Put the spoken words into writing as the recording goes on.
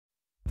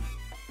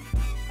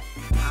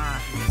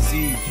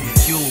see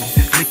you.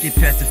 Looking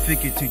past the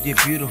figure to your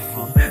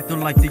beautiful.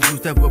 Don't like to use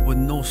that word with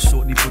no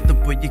shorty, but the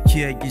way you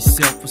carry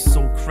yourself was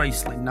so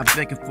Christ-like. Not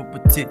begging for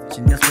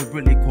attention, that's what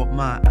really caught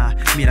my eye.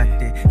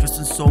 Mírate,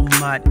 dressing so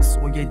modest,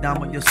 oye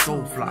dama, you're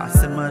so fly.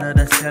 Semana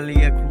de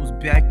Celia Cruz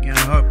back in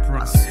her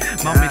prime.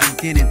 Mami, tú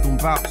tienes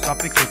tumbao,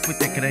 sabe que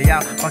fuiste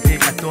creado pa' que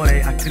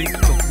adore a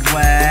Cristo.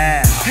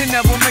 Wow, it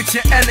never makes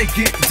you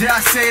elegant. Did I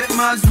say that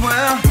might as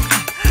well?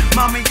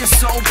 Mommy, you're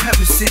so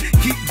peppercent.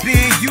 Keep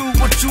being you,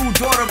 what you,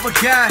 daughter of a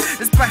guy.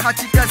 Despite how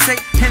she does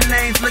hate and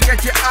lanes, look at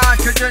your eyes,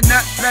 cause you're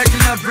not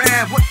flashing a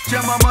brand. What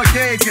your mama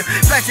gave you,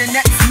 flashing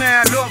that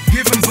smile, love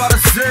given by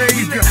the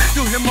Savior.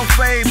 Do him a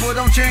favor,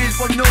 don't change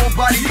for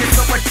nobody. Get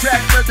so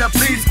attracted to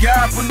please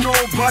God for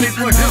nobody.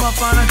 For him I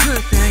find a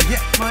good thing,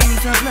 yeah, my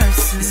use a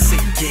blessing. The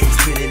sick game's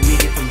spinning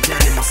me from down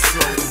in my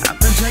soul. I've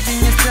been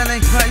checking your selling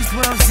Christ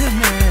dwells in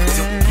me.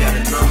 So we gotta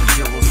know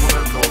you was one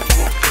of those.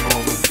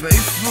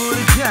 Faithful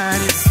to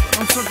God, it's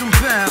I'm talking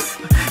about.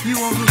 You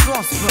on the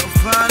cross, but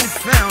finally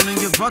found.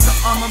 And you brought the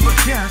arm of a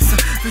cancer,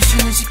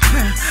 fishing in your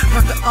crown.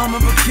 Brought the arm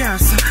of a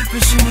cancer,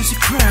 fishing in your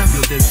crown.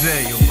 Yo te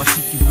veo, I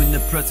see you in the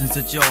presence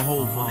of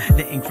Jehovah.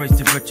 Letting Christ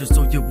direct you,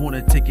 so you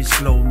wanna take it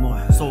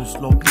slow-mo. So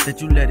slow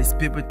that you let his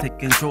spirit take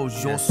control.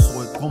 Yo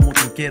soy como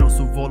tú quiero,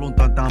 su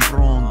voluntad tan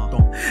pronto.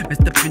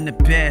 Messed up in the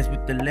past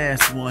with the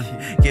last one.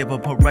 Gave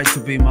up her right to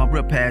be my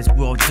real past.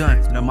 Well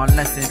done, learned my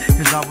lesson,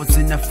 cause I was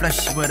in the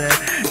flesh with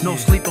it. No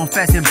sleep on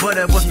fasting, but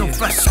it was no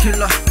flesh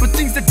killer. But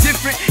things are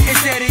different, en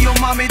serio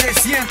mami te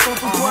siento.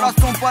 Tu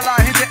corazón para la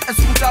gente,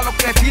 escucha lo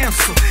que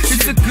pienso.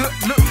 It's a good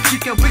look,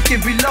 chica, we can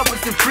be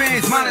lovers and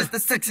friends. Minus the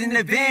sex in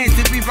advance,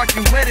 if we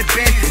rockin' wedding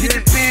bands. It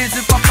depends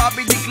if our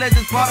Bobby declares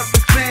it's part of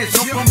his plans.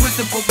 No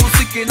promision, but we're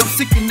seeking, I'm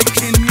seeking the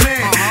king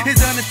man.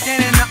 His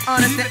understanding, I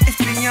understand it's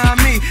beyond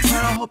me.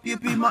 And I hope you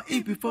be my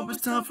E before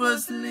it's time for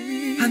us to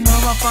leave. I know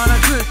I find a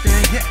good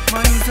thing, yeah,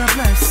 my use a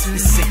blessing. The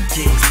sick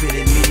game's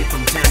spinning me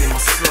from down in my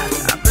soul.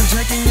 I've been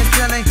checking your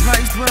selling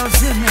Christ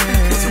dwells in me.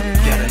 So we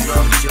gotta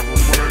love you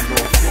was one of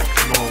those.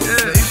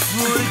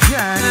 Faithful to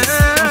God,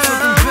 I'm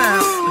talking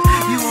about.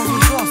 You on the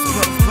cross,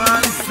 but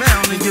finally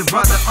found. And you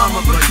brought the arm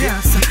of a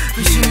cancer,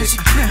 fishing in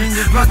your crown. And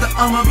you brought the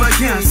arm of a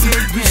cancer,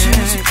 fishing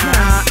in your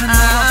crown. I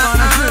know I found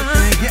a good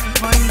thing, yeah,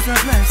 my use a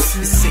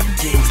blessing. The sick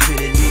game's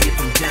spinning me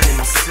from down in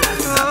my soul.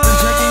 I've been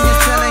checking your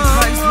selling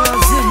Christ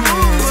dwells in me.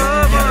 So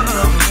we gotta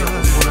love you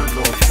was one of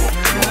those.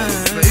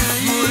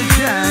 Faithful to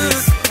God,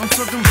 I'm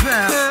talking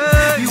about.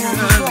 You on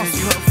the cross,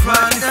 but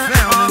finally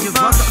found. And you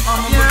brought the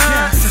arm of a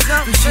cancer,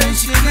 fishing in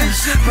your crown.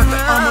 Brought the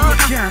arm of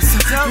a cancer,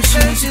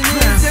 fishing in your crown.